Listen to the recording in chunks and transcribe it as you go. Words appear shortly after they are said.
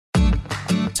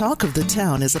Talk of the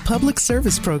Town is a public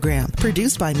service program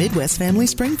produced by Midwest Family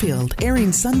Springfield,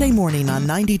 airing Sunday morning on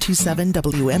 92.7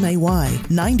 WMAY,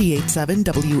 98.7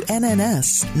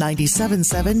 WNNS,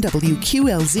 97.7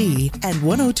 WQLZ, and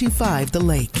 102.5 The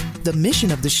Lake. The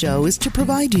mission of the show is to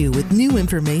provide you with new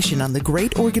information on the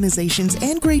great organizations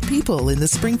and great people in the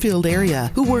Springfield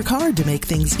area who work hard to make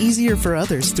things easier for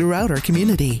others throughout our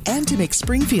community and to make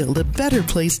Springfield a better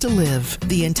place to live.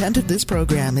 The intent of this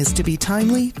program is to be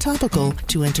timely, topical,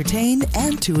 to entertain,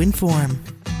 and to inform.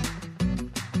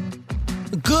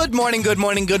 Good morning, good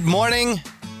morning, good morning.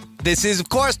 This is, of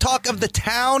course, Talk of the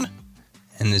Town.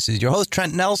 And this is your host,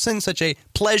 Trent Nelson. Such a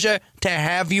pleasure to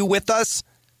have you with us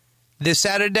this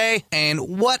Saturday.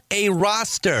 And what a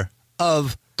roster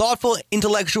of thoughtful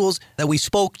intellectuals that we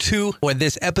spoke to for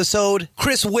this episode.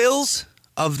 Chris Wills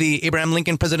of the Abraham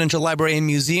Lincoln Presidential Library and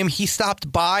Museum. He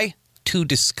stopped by to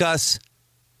discuss,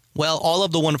 well, all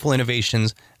of the wonderful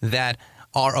innovations that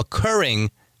are occurring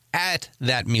at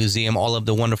that museum, all of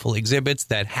the wonderful exhibits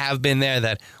that have been there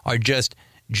that are just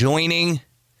joining.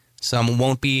 Some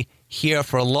won't be here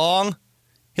for long.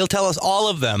 He'll tell us all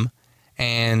of them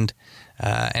and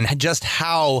just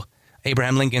how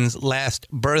Abraham Lincoln's last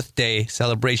birthday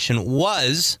celebration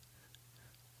was.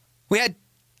 We had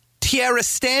Tiara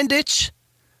Standage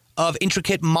of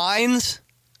Intricate Minds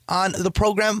on the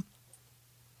program.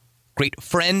 Great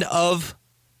friend of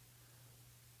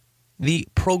the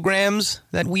programs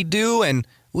that we do, and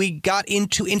we got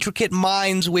into Intricate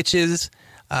Minds, which is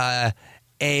a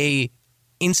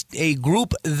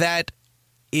group that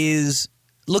is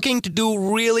looking to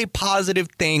do really positive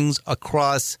things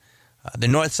across the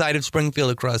north side of Springfield,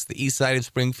 across the east side of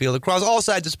Springfield, across all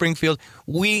sides of Springfield.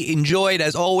 We enjoyed,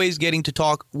 as always, getting to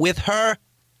talk with her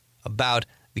about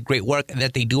the great work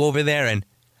that they do over there and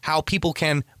how people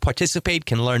can participate,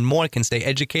 can learn more, can stay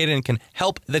educated, and can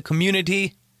help the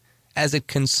community as it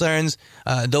concerns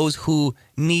those who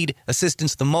need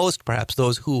assistance the most, perhaps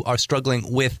those who are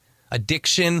struggling with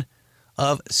addiction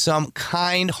of some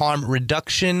kind, harm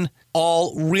reduction.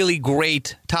 All really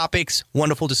great topics,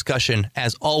 wonderful discussion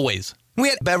as always. We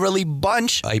had Beverly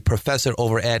Bunch, a professor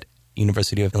over at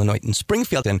University of Illinois in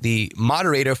Springfield, and the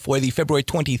moderator for the February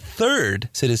 23rd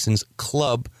Citizens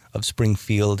Club of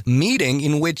Springfield meeting,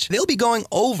 in which they'll be going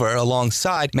over,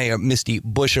 alongside Mayor Misty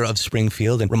Busher of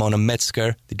Springfield and Ramona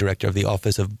Metzger, the director of the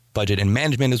Office of Budget and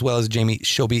Management, as well as Jamie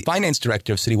Shoby, finance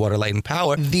director of City Water, Light and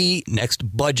Power, the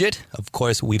next budget. Of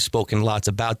course, we've spoken lots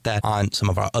about that on some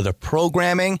of our other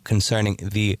programming concerning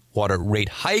the water rate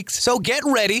hikes. So get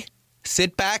ready.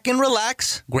 Sit back and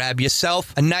relax. Grab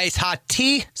yourself a nice hot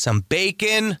tea, some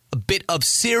bacon, a bit of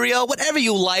cereal, whatever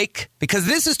you like, because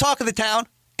this is Talk of the Town,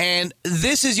 and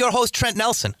this is your host, Trent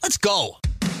Nelson. Let's go.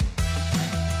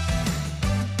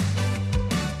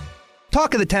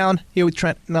 Talk of the Town, here with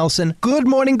Trent Nelson. Good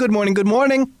morning, good morning, good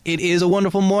morning. It is a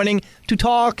wonderful morning to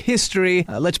talk history.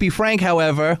 Let's be frank,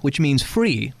 however, which means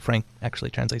free. Frank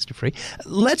actually translates to free.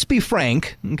 Let's be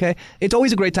frank, okay? It's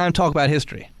always a great time to talk about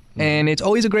history. And it's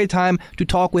always a great time to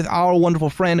talk with our wonderful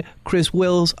friend, Chris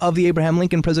Wills of the Abraham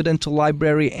Lincoln Presidential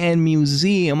Library and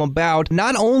Museum, about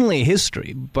not only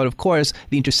history, but of course,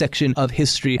 the intersection of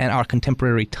history and our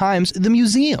contemporary times, the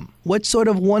museum. What sort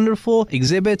of wonderful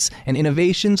exhibits and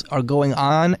innovations are going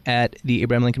on at the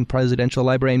Abraham Lincoln Presidential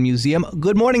Library and Museum?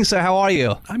 Good morning, sir. How are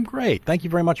you? I'm great. Thank you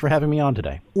very much for having me on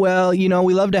today. Well, you know,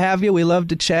 we love to have you. We love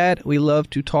to chat. We love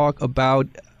to talk about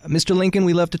Mr. Lincoln.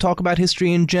 We love to talk about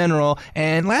history in general.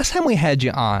 And last time we had you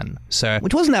on, sir,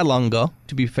 which wasn't that long ago,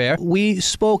 to be fair, we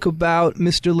spoke about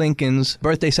Mr. Lincoln's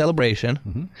birthday celebration.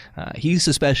 Mm-hmm. He's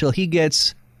so special. He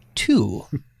gets two,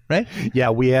 right? Yeah,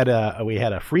 we had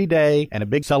a free day and a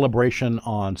big celebration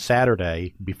on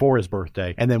Saturday before his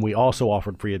birthday. And then we also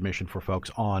offered free admission for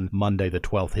folks on Monday the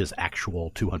 12th, his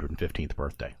actual 215th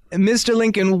birthday. Mr.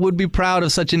 Lincoln would be proud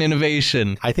of such an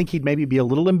innovation. I think he'd maybe be a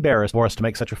little embarrassed for us to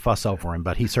make such a fuss over him,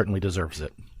 but he certainly deserves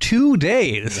it. 2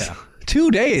 days. Yeah.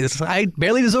 2 days. I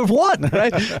barely deserve one,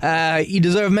 right? You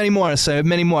deserve many more, sir,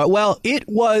 many more. Well, it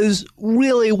was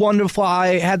really wonderful.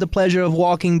 I had the pleasure of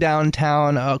walking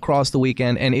downtown across the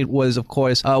weekend, and it was, of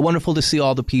course, wonderful to see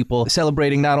all the people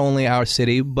celebrating not only our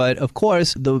city, but, of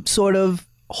course, the sort of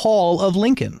Hall of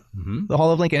Lincoln, the Hall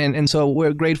of Lincoln. And so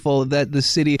we're grateful that the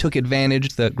city took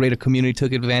advantage, the greater community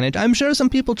took advantage. I'm sure some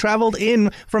people traveled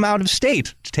in from out of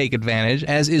state to take advantage,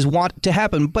 as is wont to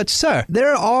happen. But, sir,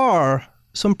 there are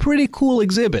some pretty cool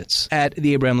exhibits at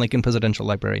the Abraham Lincoln Presidential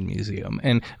Library and Museum,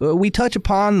 and we touch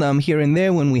upon them here and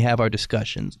there when we have our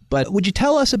discussions. But would you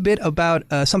tell us a bit about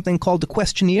something called the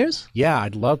questionnaires? Yeah,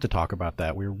 I'd love to talk about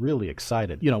that. We're really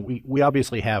excited. You know, we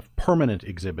obviously have permanent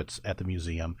exhibits at the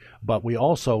museum, but we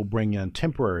also bring in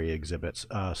temporary exhibits,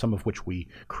 some of which we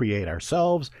create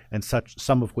ourselves and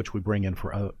some of which we bring in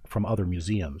from other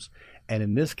museums. And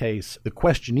in this case, the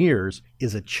questionnaires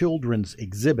is a children's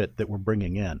exhibit that we're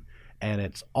bringing in. And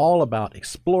it's all about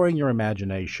exploring your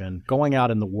imagination, going out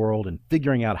in the world and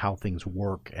figuring out how things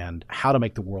work and how to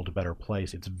make the world a better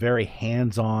place. It's very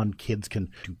hands-on. Kids can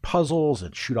do puzzles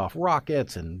and shoot off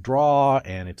rockets and draw,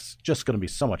 and it's just going to be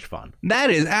so much fun.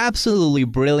 That is absolutely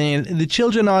brilliant. The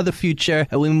children are the future,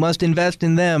 and we must invest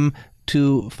in them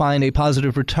to find a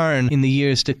positive return in the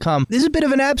years to come. This is a bit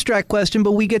of an abstract question,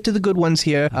 but we get to the good ones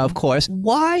here, of course.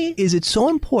 Why is it so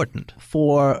important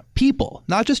for people,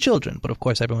 not just children, but of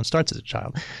course everyone starts as a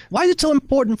child, why is it so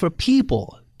important for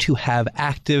people to have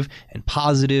active and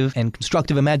positive and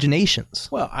constructive imaginations?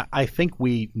 Well, I think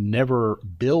we never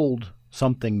build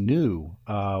something new.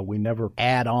 We never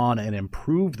add on and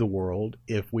improve the world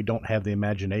if we don't have the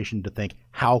imagination to think,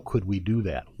 how could we do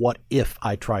that? What if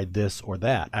I tried this or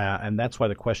that? And that's why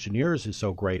the questionnaires is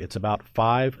so great. It's about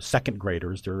 5 second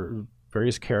graders. They're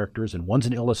various characters, and one's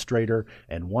an illustrator,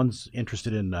 and one's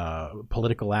interested in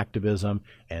political activism,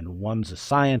 and one's a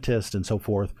scientist and so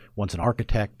forth. One's an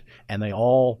architect, and they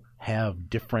all have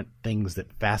different things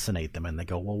that fascinate them, and they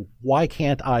go, well, why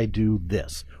can't I do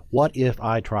this? What if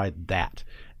I tried that?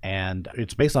 And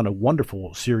it's based on a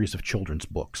wonderful series of children's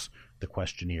books, the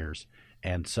questionnaires.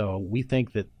 And so we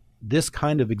think that this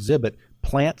kind of exhibit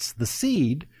plants the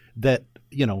seed that,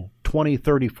 20,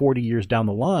 30, 40 years down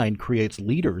the line creates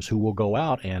leaders who will go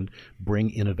out and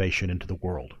bring innovation into the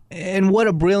world. And what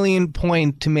a brilliant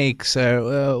point to make,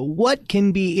 sir. What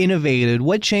can be innovated?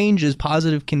 What changes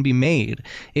positive can be made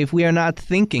if we are not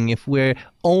thinking, if we're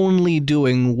only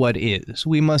doing what is?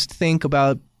 We must think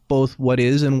about both what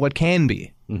is and what can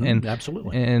be. Mm-hmm, and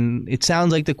absolutely. And it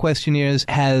sounds like the questionnaires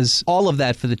has all of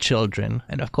that for the children.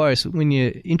 And of course, when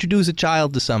you introduce a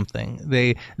child to something,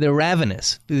 they're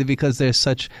ravenous because they're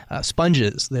such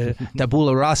sponges. They're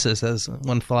tabula rasas, as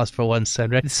one philosopher once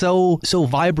said, right? So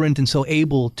vibrant and so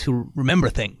able to remember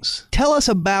things. Tell us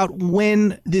about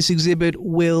when this exhibit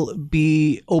will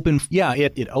be open. Yeah,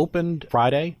 it opened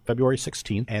Friday, February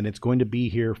 16th, and it's going to be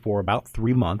here for about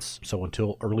 3 months, so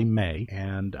until early May.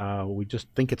 And we just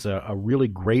think it's a really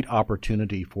great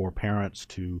opportunity for parents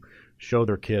to show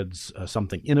their kids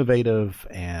something innovative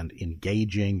and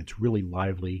engaging. It's really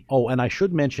lively. Oh, and I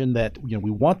should mention that we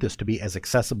want this to be as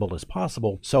accessible as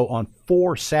possible. So on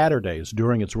 4 Saturdays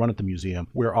during its run at the museum,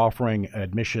 we're offering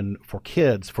admission for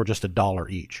kids for just $1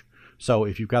 each. So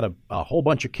if you've got a whole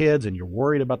bunch of kids and you're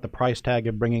worried about the price tag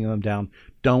of bringing them down,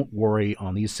 don't worry.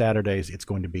 On these Saturdays, it's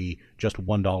going to be just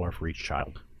 $1 for each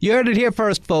child. You heard it here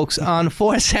first, folks. On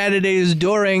 4 Saturdays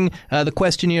during the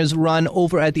questionnaires run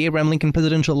over at the Abraham Lincoln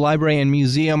Presidential Library and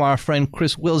Museum, our friend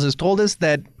Chris Wills has told us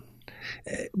that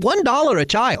 $1 a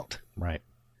child. Right.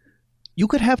 You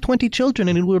could have 20 children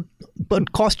and it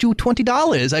would cost you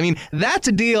 $20. I mean, that's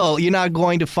a deal you're not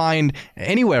going to find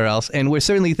anywhere else. And we're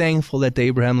certainly thankful that the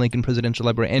Abraham Lincoln Presidential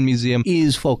Library and Museum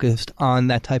is focused on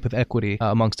that type of equity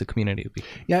amongst the community of people.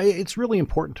 Yeah, it's really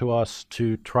important to us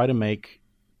to try to make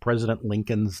President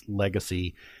Lincoln's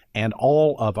legacy and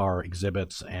all of our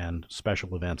exhibits and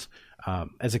special events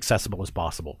as accessible as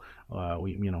possible.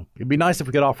 It'd be nice if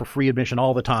we could offer free admission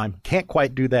all the time. Can't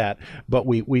quite do that, but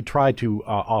we try to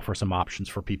offer some options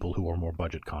for people who are more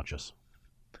budget conscious.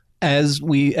 As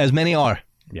many are.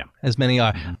 Yeah. As many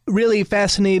are. Mm-hmm. Really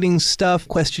fascinating stuff,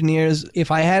 questionnaires.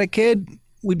 If I had a kid,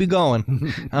 we'd be going.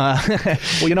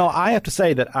 Well, I have to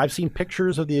say that I've seen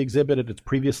pictures of the exhibit at its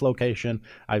previous location.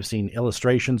 I've seen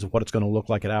illustrations of what it's going to look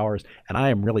like at ours, and I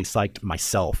am really psyched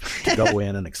myself to go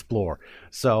in and explore.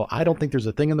 So I don't think there's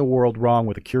a thing in the world wrong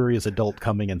with a curious adult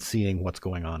coming and seeing what's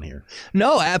going on here.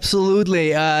 No,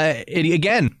 absolutely.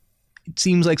 Again, it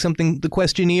seems like something the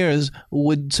questionnaires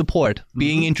would support,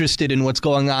 being interested in what's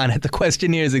going on at the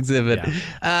questionnaires exhibit.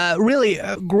 Yeah. Really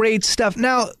great stuff.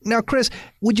 Now, Chris,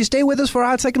 would you stay with us for a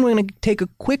hot second? We're going to take a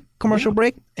quick commercial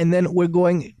break, and then we're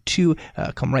going to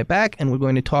come right back, and we're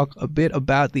going to talk a bit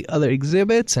about the other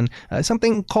exhibits and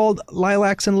something called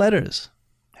Lilacs and Letters.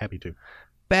 Happy to.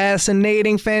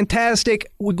 Fascinating,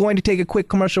 fantastic. We're going to take a quick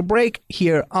commercial break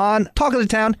here on Talk of the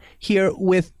Town, here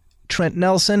with Trent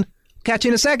Nelson. Catch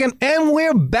you in a second. And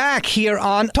we're back here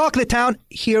on Talk of the Town,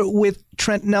 here with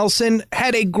Trent Nelson.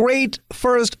 Had a great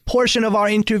first portion of our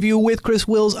interview with Chris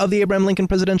Wills of the Abraham Lincoln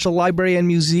Presidential Library and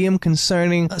Museum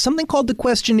concerning something called the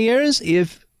questionnaires.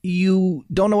 If you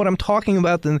don't know what I'm talking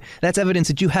about, then that's evidence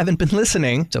that you haven't been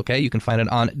listening. It's okay. You can find it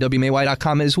on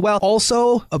WMAY.com as well.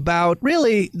 Also about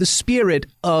really the spirit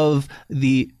of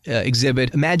the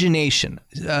exhibit, imagination,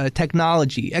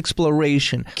 technology,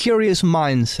 exploration, curious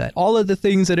mindset, all of the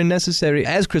things that are necessary,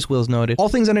 as Chris Wills noted, all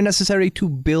things that are necessary to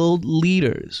build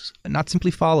leaders, not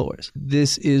simply followers.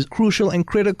 This is crucial and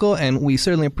critical, and we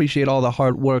certainly appreciate all the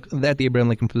hard work that the Abraham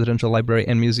Lincoln Presidential Library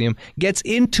and Museum gets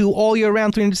into all year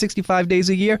round, 365 days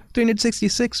a year,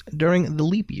 366 during the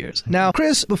leap years. Now,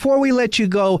 Chris, before we let you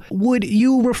go, would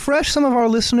you refresh some of our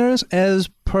listeners as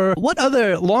per what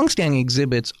other longstanding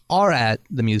exhibits are at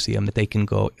the museum that they can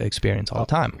go experience all the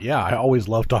time? Yeah, I always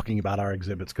love talking about our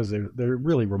exhibits because they're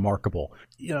really remarkable.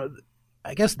 You know,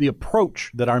 I guess the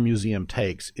approach that our museum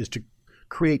takes is to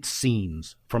create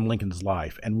scenes from Lincoln's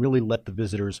life and really let the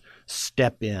visitors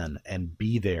step in and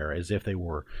be there as if they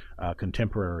were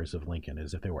contemporaries of Lincoln,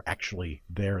 as if they were actually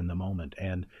there in the moment.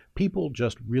 And people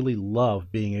just really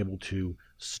love being able to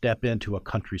step into a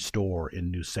country store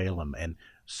in New Salem and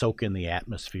soak in the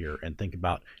atmosphere and think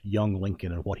about young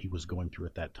Lincoln and what he was going through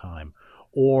at that time,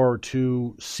 or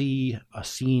to see a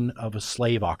scene of a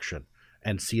slave auction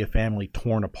and see a family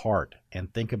torn apart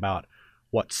and think about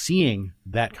what seeing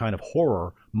that kind of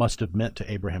horror must have meant to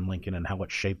Abraham Lincoln and how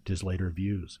it shaped his later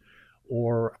views.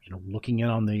 Or, looking in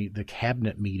on the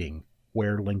cabinet meeting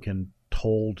where Lincoln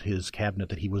told his cabinet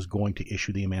that he was going to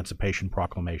issue the Emancipation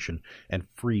Proclamation and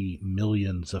free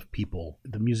millions of people.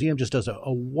 The museum just does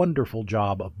a wonderful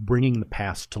job of bringing the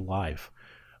past to life.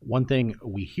 One thing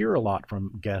we hear a lot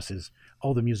from guests is,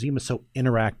 oh, the museum is so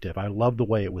interactive. I love the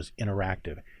way it was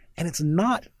interactive. And it's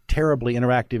not terribly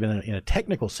interactive in a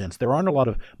technical sense. There aren't a lot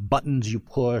of buttons you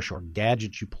push or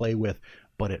gadgets you play with,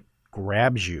 but it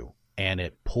grabs you and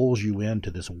it pulls you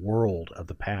into this world of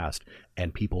the past,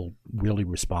 and people really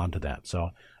respond to that. So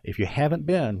if you haven't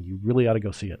been, you really ought to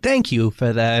go see it. Thank you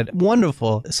for that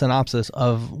wonderful synopsis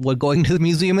of what going to the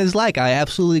museum is like. I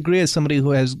absolutely agree. As somebody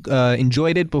who has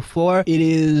enjoyed it before, it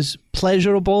is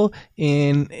pleasurable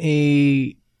in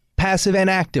a passive and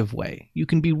active way. You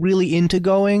can be really into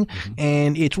going,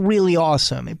 and it's really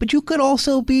awesome. But you could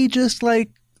also be just like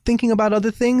thinking about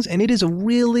other things, and it is a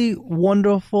really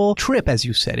wonderful trip, as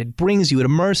you said. It brings you, it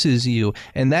immerses you,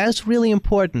 and that's really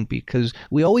important because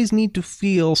we always need to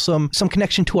feel some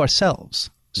connection to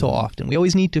ourselves. So often. We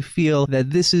always need to feel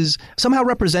that this is somehow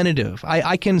representative.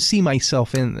 I can see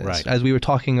myself in this, right, as we were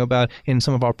talking about in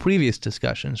some of our previous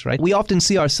discussions, right? We often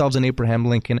see ourselves in Abraham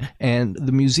Lincoln, and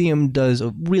the museum does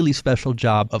a really special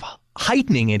job of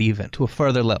heightening it even to a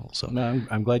further level. So no,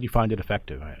 I'm glad you find it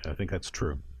effective. I think that's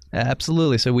true.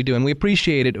 Absolutely. So we do, and we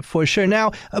appreciate it for sure.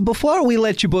 Now, before we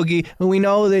let you boogie, we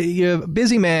know that you're a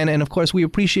busy man, and of course, we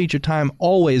appreciate your time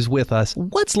always with us.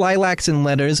 What's Lilacs and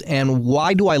Letters, and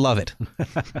why do I love it?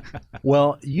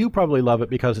 Well, you probably love it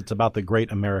because it's about the great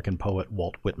American poet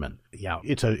Walt Whitman. Yeah,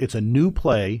 it's a new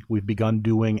play we've begun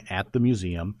doing at the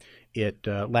museum. It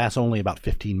lasts only about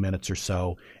 15 minutes or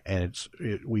so, and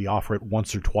we offer it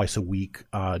once or twice a week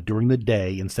during the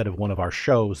day instead of one of our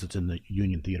shows that's in the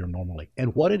Union Theater normally.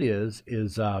 And what it is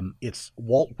it's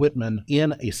Walt Whitman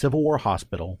in a Civil War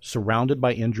hospital surrounded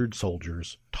by injured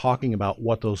soldiers, talking about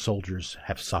what those soldiers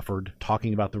have suffered,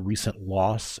 talking about the recent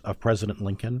loss of President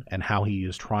Lincoln and how he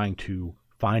is trying to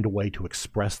find a way to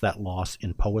express that loss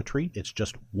in poetry. It's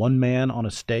just one man on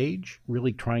a stage,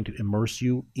 really trying to immerse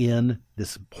you in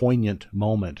this poignant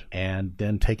moment, and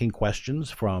then taking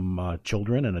questions from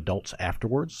children and adults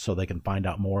afterwards so they can find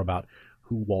out more about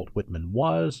who Walt Whitman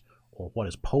was, or what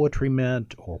his poetry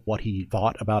meant, or what he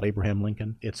thought about Abraham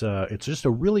Lincoln. It's just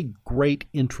a really great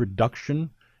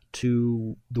introduction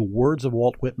to the words of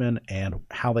Walt Whitman and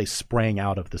how they sprang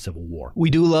out of the Civil War. We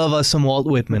do love us some Walt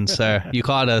Whitman, sir. You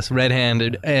caught us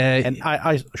red-handed. And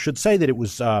I should say that it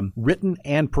was written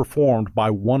and performed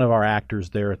by one of our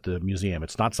actors there at the museum.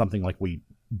 It's not something like we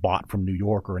bought from New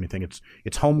York or anything.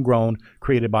 It's homegrown,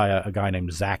 created by a guy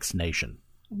named Zach's Nation.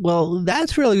 Well,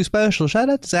 that's really special. Shout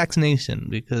out to Zach's Nation,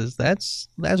 because that's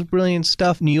brilliant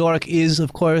stuff. New York is,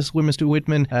 of course, where Mr.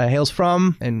 Whitman hails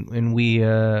from, and we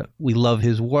love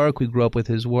his work. We grew up with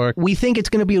his work. We think it's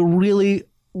going to be a really,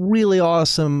 really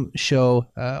awesome show.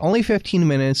 Only 15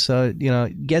 minutes, so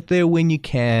get there when you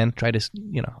can. Try to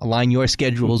align your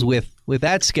schedules with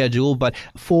that schedule. But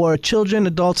for children,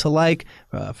 adults alike,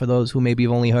 for those who maybe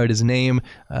have only heard his name,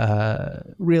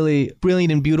 really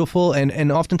brilliant and beautiful, and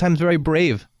oftentimes very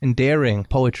brave and daring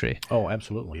poetry. Oh,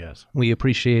 absolutely, yes. We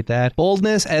appreciate that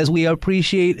boldness, as we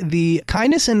appreciate the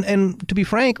kindness and, to be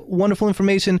frank, wonderful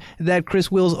information that Chris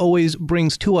Wills always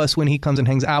brings to us when he comes and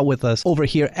hangs out with us over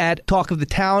here at Talk of the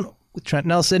Town. with Trent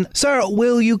Nelson. Sir,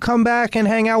 will you come back and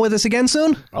hang out with us again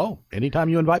soon? Oh, anytime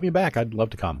you invite me back, I'd love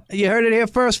to come. You heard it here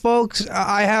first, folks.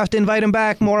 I have to invite him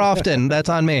back more often. That's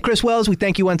on me. Chris Wells, we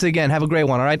thank you once again. Have a great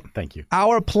one, all right? Thank you.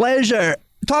 Our pleasure.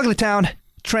 Talk of the town.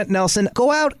 Trent Nelson,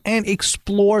 go out and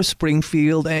explore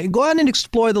Springfield and go out and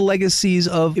explore the legacies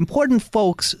of important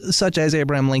folks such as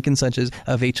Abraham Lincoln, such as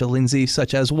Vachel Lindsay,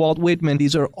 such as Walt Whitman.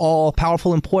 These are all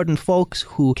powerful, important folks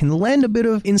who can lend a bit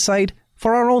of insight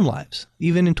for our own lives,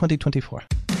 even in 2024.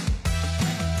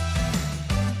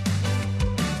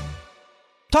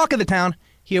 Talk of the town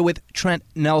here with Trent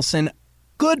Nelson.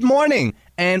 Good morning.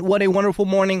 And what a wonderful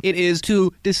morning it is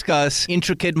to discuss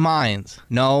Intricate Minds.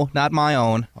 No, not my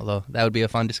own, although that would be a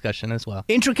fun discussion as well.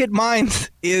 Intricate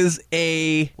Minds is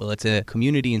it's a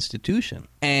community institution.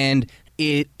 And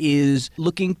it is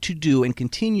looking to do and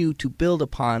continue to build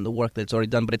upon the work that's already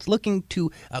done, but it's looking to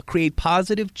create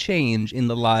positive change in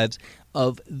the lives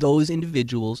of those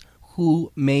individuals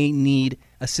who may need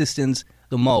assistance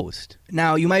the most.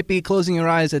 Now, you might be closing your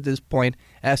eyes at this point,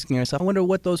 asking yourself, I wonder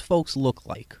what those folks look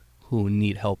like who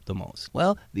need help the most.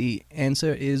 Well, the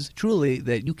answer is truly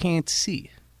that you can't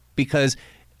see, because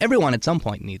everyone at some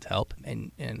point needs help.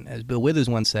 And as Bill Withers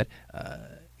once said,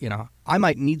 I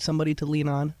might need somebody to lean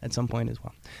on at some point as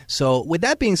well. So with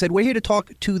that being said, we're here to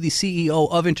talk to the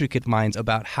CEO of Intricate Minds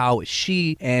about how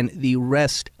she and the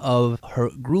rest of her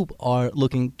group are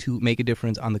looking to make a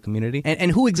difference on the community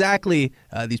and who exactly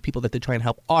these people that they're trying to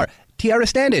help are. Tiara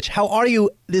Standage, how are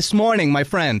you this morning, my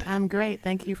friend? I'm great.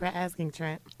 Thank you for asking,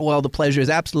 Trent. Well, the pleasure is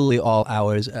absolutely all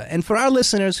ours. And for our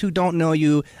listeners who don't know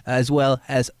you as well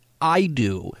as I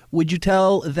do, would you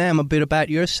tell them a bit about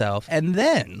yourself and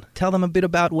then tell them a bit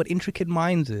about what Intricate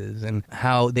Minds is and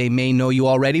how they may know you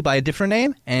already by a different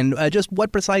name and just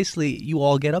what precisely you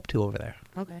all get up to over there?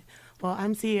 Okay. Well,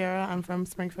 I'm Tiara. I'm from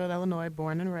Springfield, Illinois,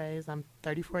 born and raised. I'm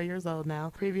 34 years old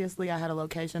now. Previously, I had a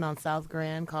location on South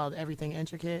Grand called Everything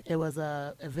Intricate. It was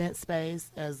a event space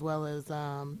as well as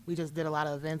we just did a lot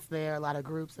of events there, a lot of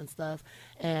groups and stuff.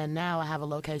 And now I have a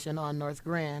location on North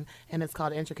Grand, and it's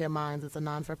called Intricate Minds. It's a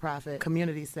non-for-profit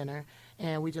community center,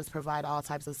 and we just provide all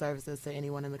types of services to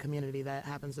anyone in the community that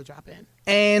happens to drop in.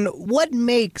 And what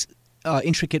makes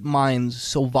Intricate Minds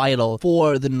so vital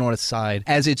for the North Side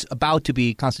as it's about to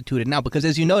be constituted now? Because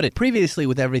as you noted, previously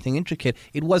with Everything Intricate,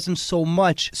 it wasn't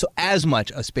as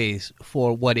much a space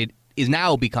for what it is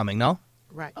now becoming, no?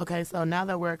 Right. Okay, so now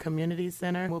that we're a community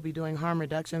center, we'll be doing harm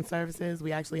reduction services.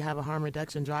 We actually have a harm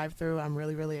reduction drive-through. I'm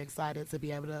really, really excited to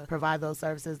be able to provide those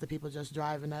services to people just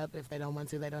driving up. If they don't want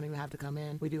to, they don't even have to come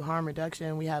in. We do harm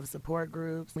reduction. We have support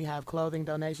groups. We have clothing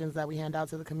donations that we hand out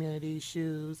to the community,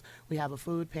 shoes. We have a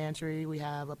food pantry. We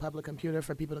have a public computer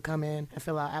for people to come in and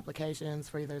fill out applications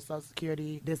for either Social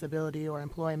Security, disability, or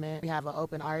employment. We have an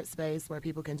open art space where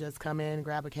people can just come in,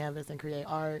 grab a canvas, and create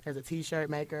art. There's a T-shirt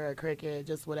maker, a Cricut,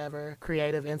 just whatever creative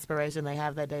inspiration they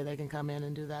have that day, they can come in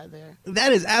and do that there.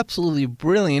 That is absolutely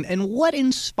brilliant. And what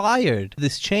inspired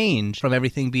this change from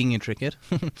everything being intricate,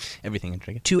 everything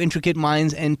intricate, to Intricate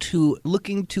Minds and to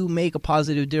looking to make a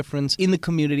positive difference in the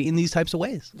community in these types of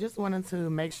ways? Just wanted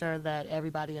to make sure that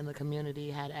everybody in the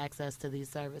community had access to these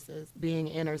services. Being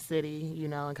inner city,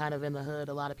 and kind of in the hood,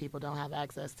 a lot of people don't have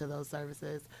access to those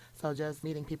services. So just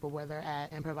meeting people where they're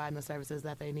at and providing the services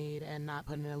that they need and not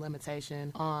putting a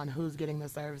limitation on who's getting the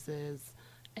services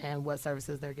and what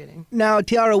services they're getting. Now,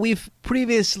 Tiara, we've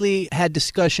previously had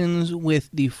discussions with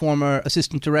the former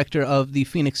assistant director of the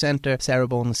Phoenix Center, Sarah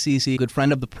Bowen-Lassisi, good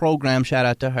friend of the program, shout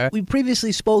out to her. We've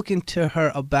previously spoken to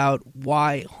her about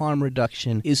why harm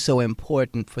reduction is so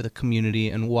important for the community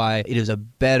and why it is a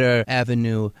better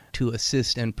avenue to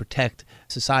assist and protect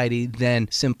society than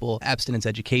simple abstinence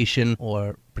education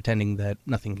or pretending that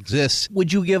nothing exists.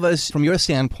 Would you give us, from your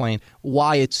standpoint,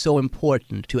 why it's so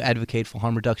important to advocate for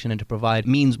harm reduction and to provide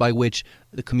means by which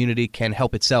the community can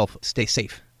help itself stay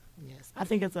safe? Yes. I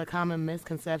think it's a common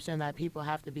misconception that people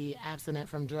have to be abstinent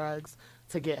from drugs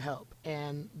to get help.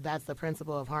 And that's the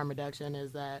principle of harm reduction,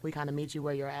 is that we kind of meet you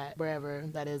where you're at, wherever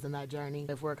that is in that journey.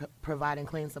 If we're providing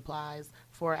clean supplies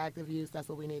for active use, that's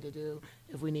what we need to do.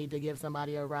 If we need to give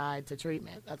somebody a ride to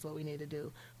treatment, that's what we need to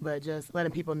do. But just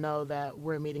letting people know that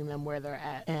we're meeting them where they're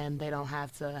at and they don't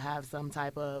have to have some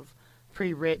type of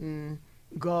pre-written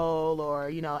goal or,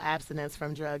 abstinence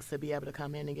from drugs to be able to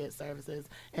come in and get services.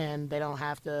 And they don't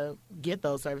have to get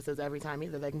those services every time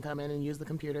either. They can come in and use the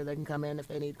computer. They can come in if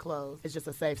they need clothes. It's just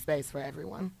a safe space for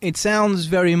everyone. It sounds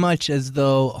very much as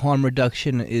though harm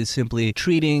reduction is simply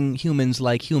treating humans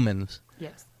like humans.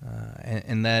 Yes.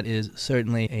 And that is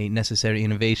certainly a necessary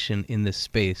innovation in this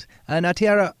space. Now,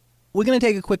 Tiara, we're going to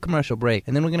take a quick commercial break,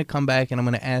 and then we're going to come back, and I'm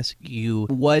going to ask you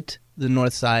what the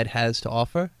North Side has to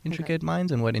offer Intricate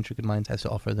Minds and what Intricate Minds has to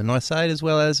offer the North Side, as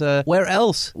well as where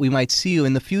else we might see you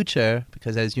in the future,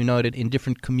 because as you noted, in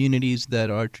different communities that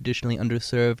are traditionally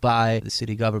underserved by the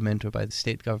city government or by the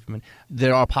state government,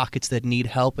 there are pockets that need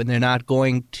help, and they're not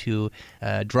going to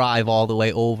drive all the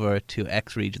way over to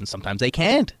X region. Sometimes they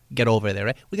can't get over there,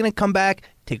 right? We're going to come back,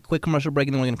 take a quick commercial break,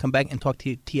 and then we're going to come back and talk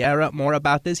to Tiara more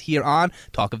about this here on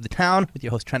Talk of the Town with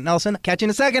your host, Trent Nelson. Catch you in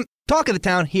a second. Talk of the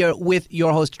Town here with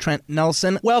your host, Trent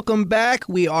Nelson. Welcome back.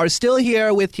 We are still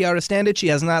here with Tiara Standage. She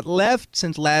has not left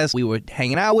since last we were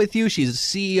hanging out with you. She's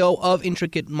the CEO of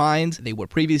Intricate Minds. They were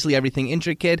previously Everything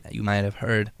Intricate. You might have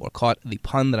heard or caught the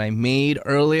pun that I made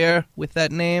earlier with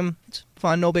that name. It's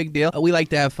fun, no big deal. We like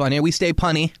to have fun here. We stay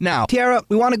punny. Now, Tiara,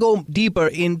 we want to go deeper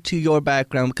into your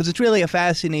background because it's really a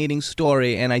fascinating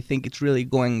story, and I think it's really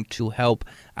going to help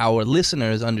our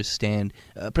listeners understand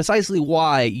precisely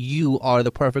why you are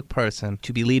the perfect person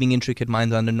to be leading Intricate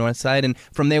Minds on the North Side. And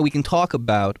from there, we can talk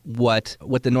about what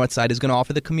the North Side is going to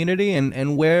offer the community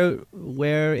and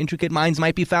where Intricate Minds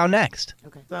might be found next.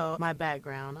 Okay. So my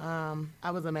background,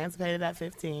 I was emancipated at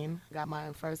 15, got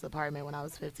my first apartment when I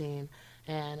was 15,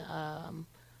 and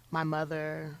my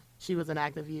mother, she was in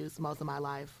active use most of my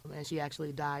life, and she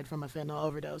actually died from a fentanyl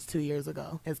overdose 2 years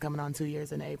ago. It's coming on 2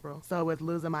 years in April. So with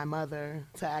losing my mother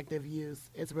to active use,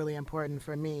 it's really important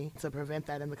for me to prevent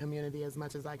that in the community as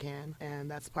much as I can. And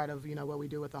that's part of, what we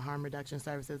do with the harm reduction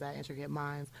services at Intricate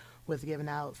Minds, with giving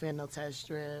out fentanyl test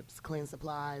strips, clean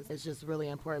supplies. It's just really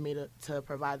important to me to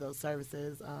provide those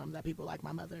services that people like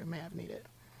my mother may have needed.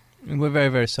 And we're very,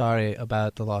 very sorry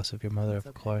about the loss of your mother,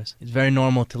 of course. It's very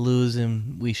normal to lose,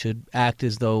 and we should act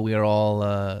as though we are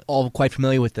all quite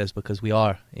familiar with this, because we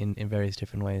are in various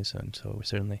different ways, and so we're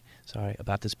certainly sorry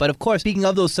about this. But of course, speaking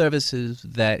of those services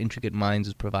that Intricate Minds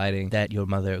is providing that your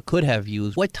mother could have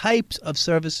used, what types of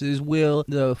services will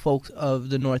the folks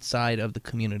of the North Side of the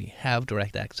community have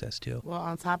direct access to? Well,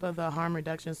 on top of the harm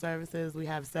reduction services, we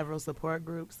have several support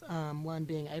groups, one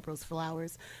being April's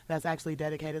Flowers. That's actually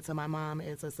dedicated to my mom.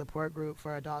 It's a support group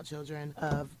for adult children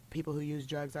of people who use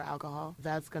drugs or alcohol.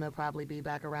 That's going to probably be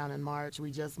back around in March.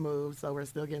 We just moved, so we're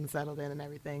still getting settled in and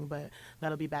everything, but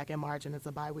that'll be back in March, and it's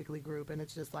a bi-weekly group, and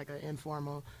it's just like an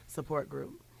informal support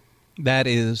group. That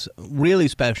is really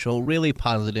special, really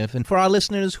positive. And for our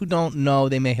listeners who don't know,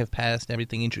 they may have passed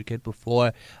Everything Intricate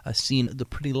before, seen the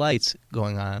pretty lights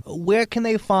going on. Where can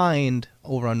they find,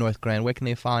 over on North Grand, where can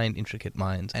they find Intricate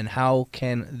Minds? And how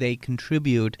can they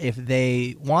contribute if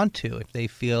they want to, if they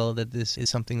feel that this is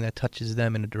something that touches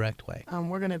them in a direct way?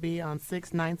 We're going to be on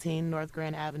 619 North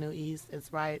Grand Avenue East.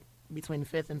 It's right between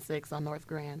 5th and 6th on North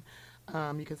Grand.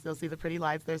 You can still see the pretty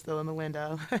lights. They're still in the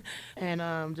window.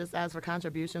 And just as for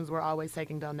contributions, we're always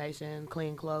taking donations,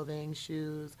 clean clothing,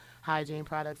 shoes, hygiene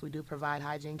products. We do provide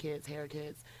hygiene kits, hair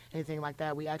kits, anything like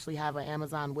that. We actually have an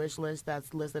Amazon wish list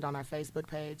that's listed on our Facebook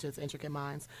page. It's Intricate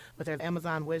Minds. But there's an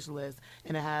Amazon wish list,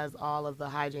 and it has all of the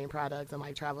hygiene products and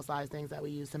like travel size things that we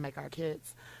use to make our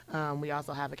kits. We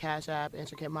also have a Cash App,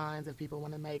 Intricate Minds, if people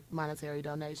want to make monetary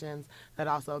donations. That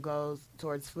also goes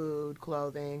towards food,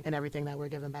 clothing, and everything that we're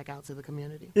giving back out to the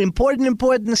community.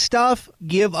 Important stuff.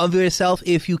 Give of yourself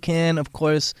if you can. Of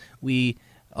course, we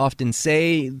often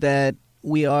say that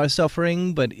we are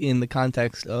suffering, but in the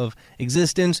context of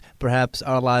existence, perhaps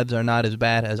our lives are not as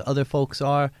bad as other folks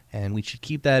are, and we should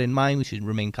keep that in mind. We should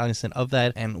remain cognizant of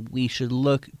that, and we should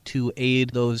look to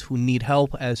aid those who need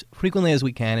help as frequently as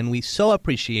we can, and we so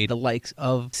appreciate the likes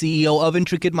of CEO of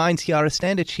Intricate Minds, Tiara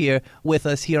Standage, here with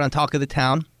us here on Talk of the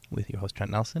Town with your host, Trent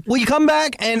Nelson. Will you come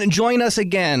back and join us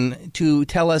again to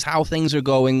tell us how things are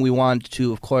going? We want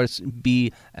to, of course,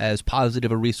 be as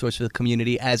positive a resource for the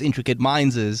community as Intricate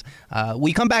Minds is. Will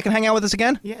you come back and hang out with us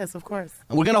again? Yes, of course.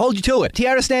 And we're going to hold you to it.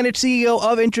 Tiara Standage, CEO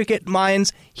of Intricate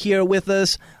Minds, here with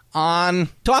us on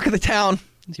Talk of the Town.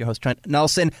 It's your host, Trent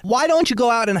Nelson. Why don't you go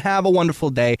out and have a wonderful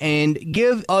day and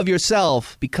give of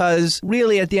yourself? Because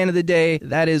really, at the end of the day,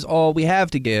 that is all we have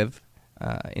to give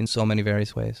in so many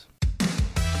various ways.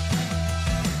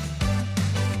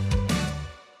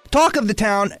 Talk of the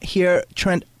Town here,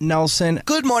 Trent Nelson.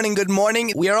 Good morning, good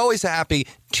morning. We are always happy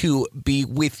to be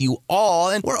with you all,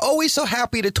 and we're always so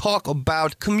happy to talk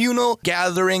about communal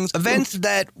gatherings, events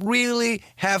that really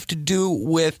have to do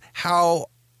with how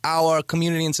our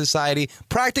community and society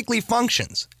practically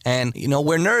functions. And,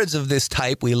 we're nerds of this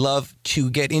type. We love to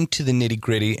get into the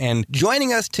nitty-gritty. And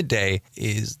joining us today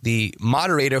is the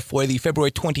moderator for the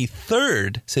February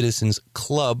 23rd Citizens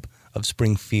Club of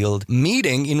Springfield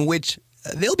meeting, in which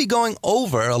they'll be going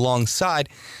over alongside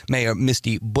Mayor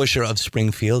Misty Buscher of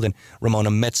Springfield and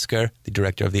Ramona Metzger, the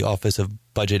director of the Office of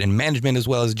Budget and Management, as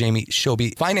well as Jamie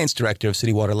Shoby, Finance Director of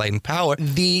City Water, Light and Power.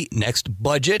 The next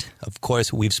budget, of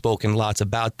course, we've spoken lots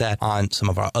about that on some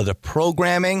of our other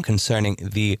programming concerning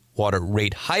the water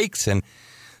rate hikes and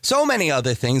so many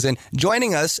other things. And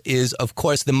joining us is, of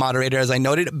course, the moderator, as I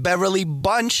noted, Beverly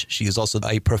Bunch. She is also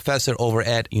a professor over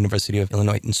at University of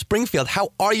Illinois in Springfield.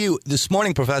 How are you this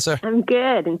morning, Professor? I'm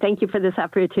good, and thank you for this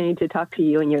opportunity to talk to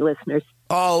you and your listeners.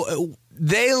 Oh,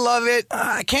 they love it.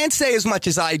 I can't say as much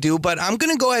as I do, but I'm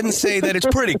going to go ahead and say that it's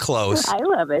pretty close. I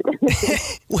love it.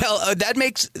 Well, that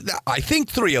makes, I think,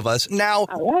 three of us. Now,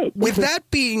 all right. With that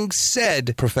being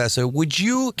said, Professor, would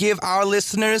you give our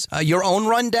listeners your own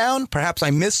rundown? Perhaps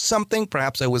I missed something.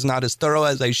 Perhaps I was not as thorough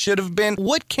as I should have been.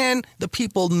 What can the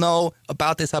people know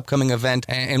about this upcoming event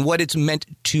and what it's meant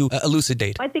to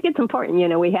elucidate? I think it's important. You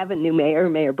know, we have a new mayor.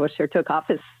 Mayor Buscher took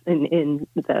office in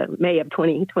the May of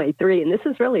 2023, and this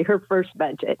is really her first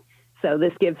budget. So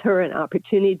this gives her an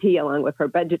opportunity, along with her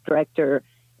budget director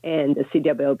and the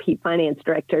CWOP finance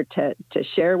director, to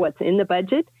share what's in the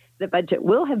budget. The budget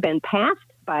will have been passed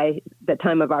by the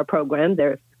time of our program.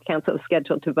 Their council is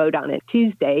scheduled to vote on it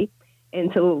Tuesday.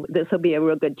 And so this will be a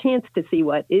real good chance to see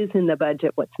what is in the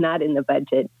budget, what's not in the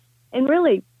budget, and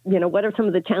really, you know, what are some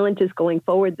of the challenges going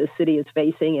forward the city is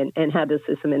facing, and how does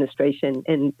this administration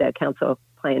and the council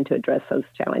plan to address those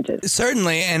challenges?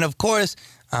 Certainly. And of course,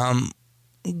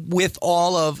 with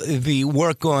all of the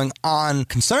work going on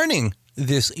concerning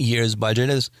this year's budget,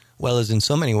 as well as in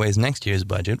so many ways next year's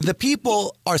budget, the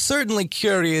people are certainly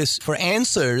curious for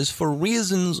answers, for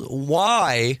reasons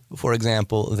why, for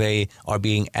example, they are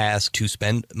being asked to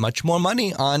spend much more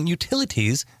money on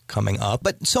utilities coming up,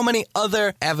 but so many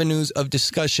other avenues of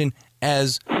discussion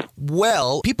as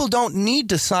well. People don't need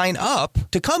to sign up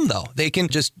to come, though. They can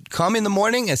just come in the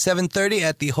morning at 7:30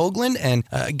 at the Hoagland and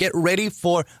get ready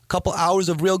for a couple hours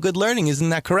of real good learning. Isn't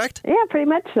that correct? Yeah, pretty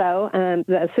much so.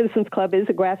 The Citizens Club is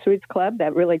a grassroots club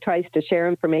that really tries to share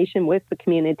information with the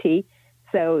community.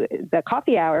 So the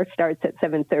coffee hour starts at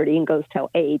 7:30 and goes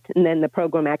till 8, and then the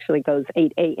program actually goes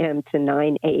 8 a.m. to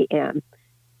 9 a.m.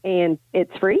 And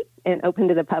it's free and open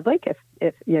to the public.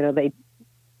 If you know,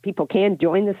 people can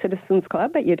join the Citizens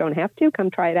Club, but you don't have to.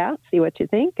 Come try it out, see what you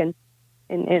think, and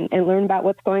learn about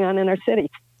what's going on in our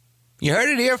city. You heard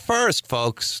it here first,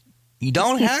 folks. You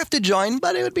don't have to join,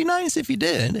 but it would be nice if you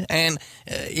did. And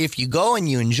if you go and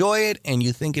you enjoy it and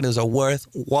you think it is a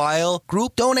worthwhile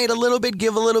group, donate a little bit,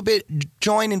 give a little bit,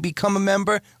 join and become a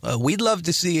member. We'd love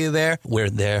to see you there.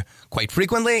 We're there quite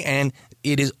frequently, and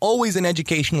it is always an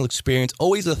educational experience,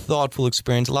 always a thoughtful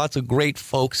experience, lots of great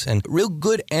folks and real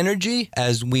good energy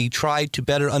as we try to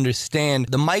better understand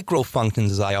the micro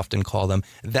functions, as I often call them,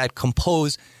 that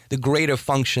compose the greater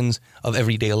functions of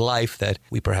everyday life that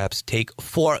we perhaps take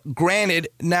for granted.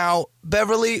 Now,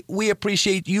 Beverly, we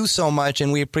appreciate you so much,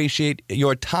 and we appreciate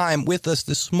your time with us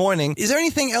this morning. Is there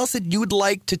anything else that you'd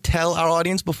like to tell our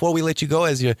audience before we let you go,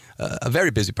 as you're a very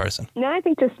busy person? No, I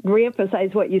think just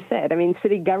reemphasize what you said. I mean,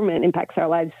 city government impacts our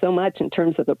lives so much in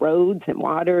terms of the roads and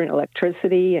water and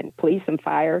electricity and police and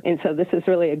fire. And so this is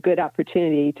really a good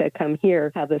opportunity to come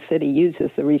hear how the city uses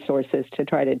the resources to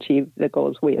try to achieve the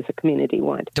goals we as a community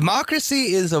want.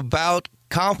 Democracy is about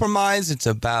compromise. It's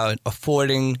about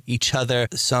affording each other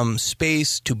some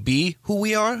space to be who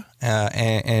we are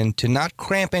and to not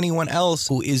cramp anyone else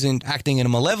who isn't acting in a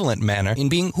malevolent manner in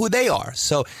being who they are.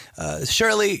 So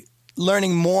Shirley,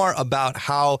 learning more about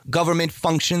how government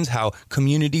functions, how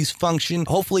communities function.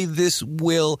 Hopefully this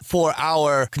will, for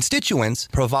our constituents,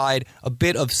 provide a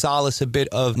bit of solace, a bit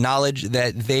of knowledge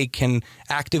that they can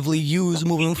actively use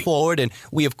moving forward. And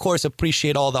we, of course,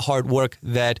 appreciate all the hard work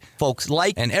that folks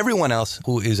like and everyone else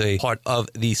who is a part of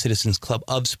the Citizens Club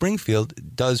of Springfield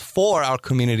does for our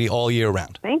community all year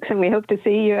round. Thanks, and we hope to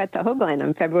see you at the Hoagland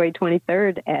on February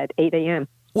 23rd at 8 a.m.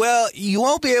 Well, you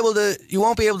won't be able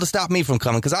to stop me from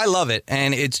coming because I love it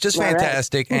and it's just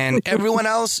fantastic. Right. And everyone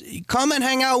else, come and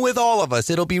hang out with all of us.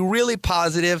 It'll be really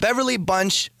positive. Beverly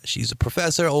Bunch, she's a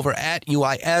professor over at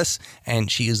UIS,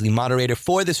 and she is the moderator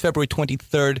for this February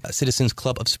 23rd Citizens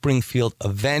Club of Springfield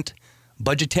event.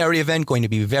 Budgetary event, going to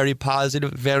be very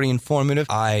positive, very informative.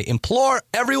 I implore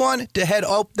everyone to head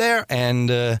up there, and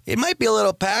it might be a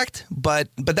little packed, but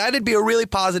that'd be a really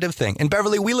positive thing. And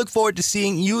Beverly, we look forward to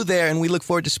seeing you there, and we look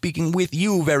forward to speaking with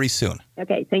you very soon.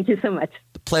 Okay, thank you so much.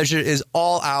 The pleasure is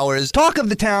all ours. Talk of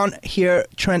the town here,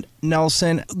 Trent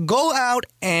Nelson. Go out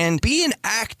and be an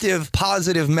active,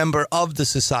 positive member of the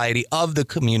society, of the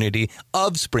community,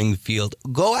 of Springfield.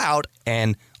 Go out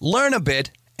and learn a bit.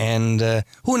 And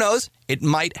who knows, it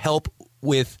might help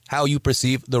with how you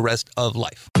perceive the rest of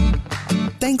life.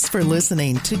 Thanks for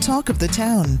listening to Talk of the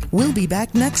Town. We'll be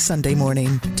back next Sunday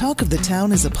morning. Talk of the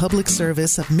Town is a public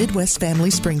service of Midwest Family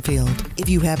Springfield. If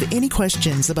you have any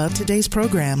questions about today's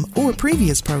program or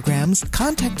previous programs,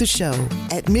 contact the show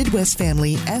at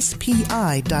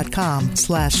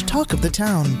MidwestFamilySPI.com/Talk of the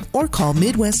Town or call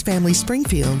Midwest Family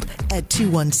Springfield at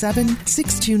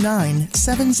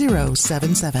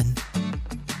 217-629-7077.